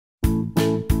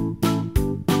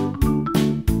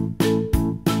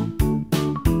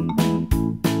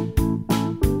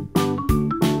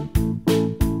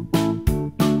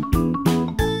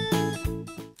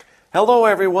Hello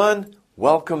everyone,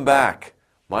 welcome back.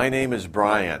 My name is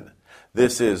Brian.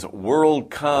 This is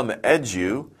WorldCom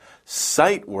Edu,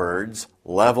 Sight Words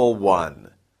Level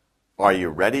 1. Are you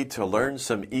ready to learn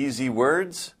some easy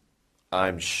words?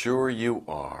 I'm sure you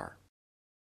are.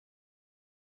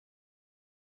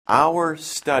 Our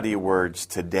study words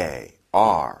today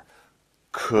are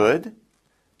could,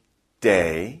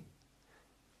 day,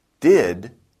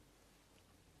 did,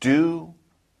 do,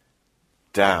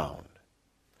 down.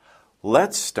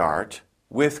 Let's start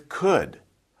with could.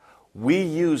 We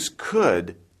use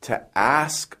could to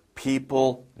ask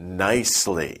people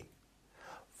nicely.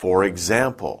 For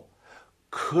example,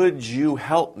 could you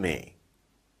help me?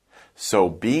 So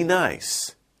be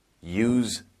nice.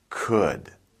 Use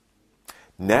could.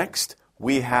 Next,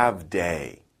 we have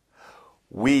day.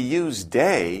 We use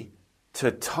day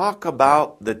to talk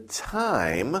about the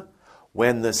time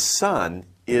when the sun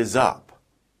is up.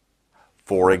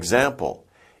 For example,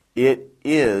 it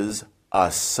is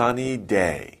a sunny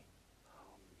day.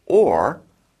 Or,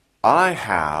 I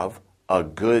have a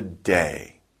good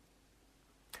day.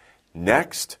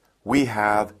 Next, we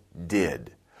have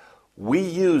did. We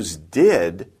use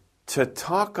did to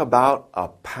talk about a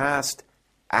past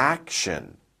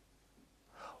action.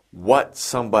 What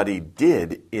somebody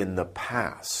did in the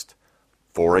past.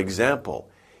 For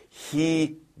example,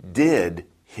 he did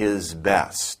his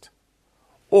best.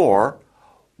 Or,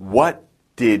 what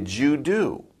did you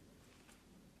do?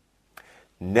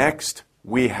 Next,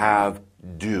 we have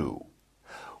do.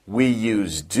 We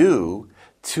use do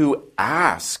to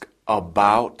ask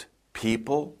about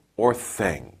people or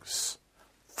things.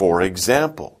 For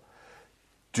example,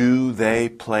 do they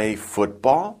play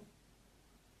football?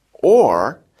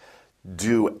 Or,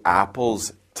 do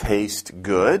apples taste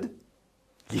good?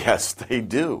 Yes, they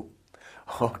do.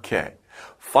 Okay.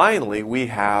 Finally, we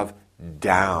have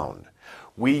down.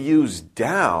 We use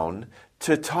down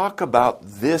to talk about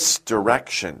this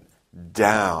direction,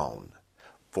 down.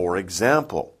 For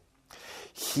example,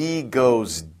 he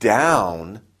goes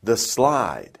down the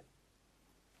slide.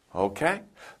 Okay?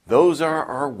 Those are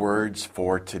our words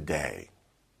for today.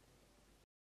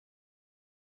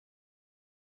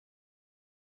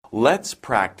 Let's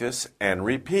practice and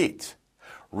repeat.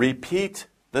 Repeat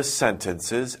the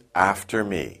sentences after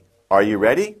me. Are you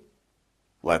ready?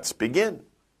 Let's begin.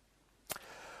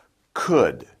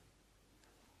 Could.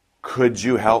 Could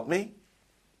you help me?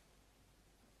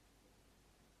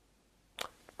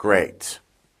 Great.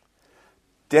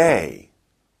 Day.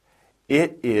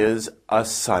 It is a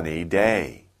sunny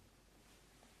day.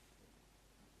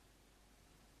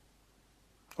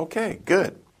 Okay,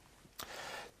 good.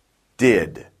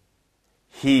 Did.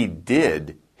 He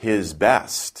did his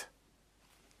best.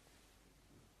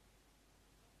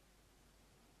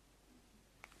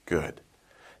 Good.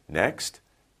 Next,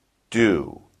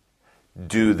 do.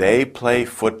 Do they play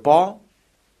football?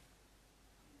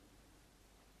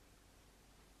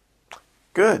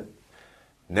 Good.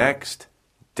 Next,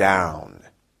 down.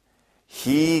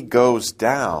 He goes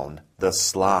down the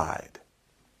slide.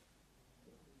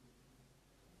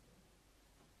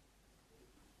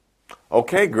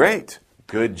 Okay, great.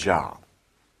 Good job.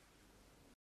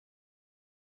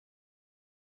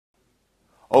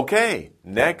 Okay,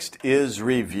 next is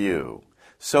review.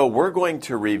 So we're going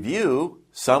to review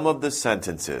some of the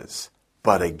sentences.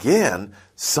 But again,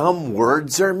 some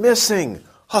words are missing.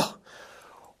 Huh.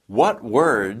 What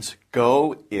words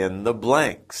go in the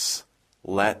blanks?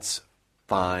 Let's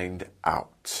find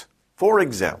out. For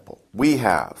example, we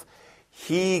have,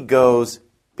 he goes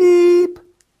beep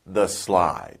the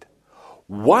slide.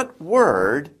 What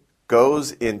word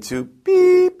goes into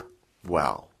beep?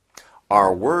 Well,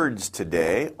 our words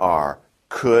today are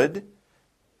could,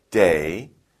 day,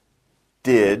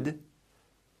 did,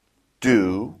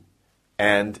 do,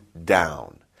 and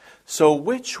down. So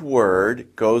which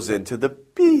word goes into the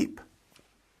beep?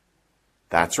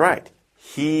 That's right.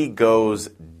 He goes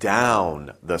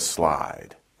down the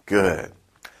slide. Good.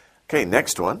 Okay,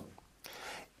 next one.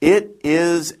 It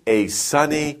is a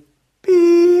sunny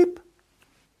beep.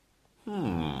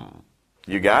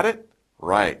 You got it?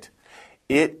 Right.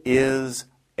 It is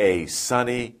a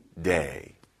sunny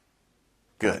day.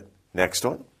 Good. Next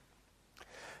one.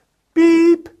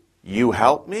 Beep. You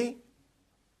help me?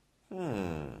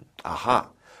 Aha.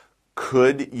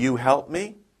 Could you help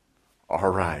me? All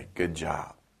right. Good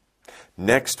job.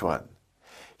 Next one.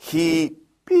 He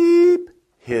beep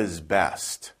his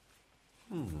best.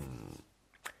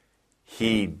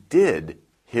 He did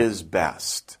his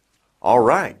best. All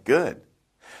right. Good.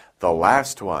 The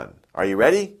last one. Are you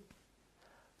ready?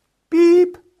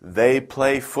 Beep. They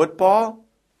play football?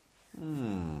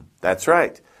 That's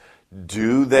right.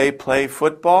 Do they play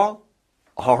football?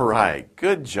 All right,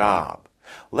 good job.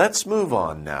 Let's move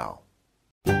on now.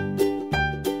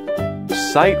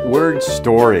 Sight word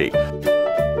story.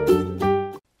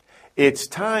 It's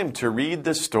time to read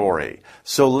the story,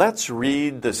 so let's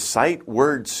read the sight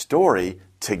word story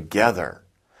together.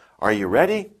 Are you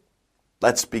ready?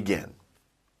 Let's begin.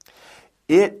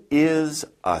 It is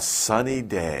a sunny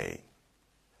day.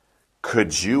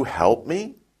 Could you help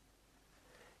me?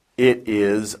 It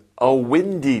is a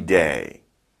windy day.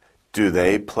 Do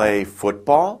they play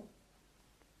football?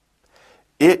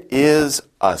 It is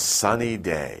a sunny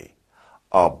day.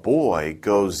 A boy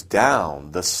goes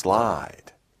down the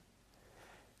slide.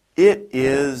 It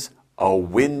is a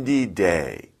windy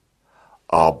day.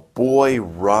 A boy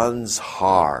runs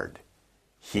hard.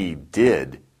 He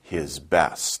did his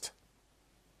best.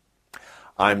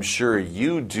 I'm sure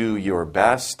you do your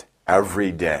best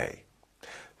every day.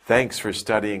 Thanks for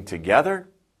studying together.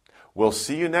 We'll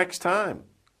see you next time.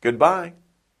 Goodbye.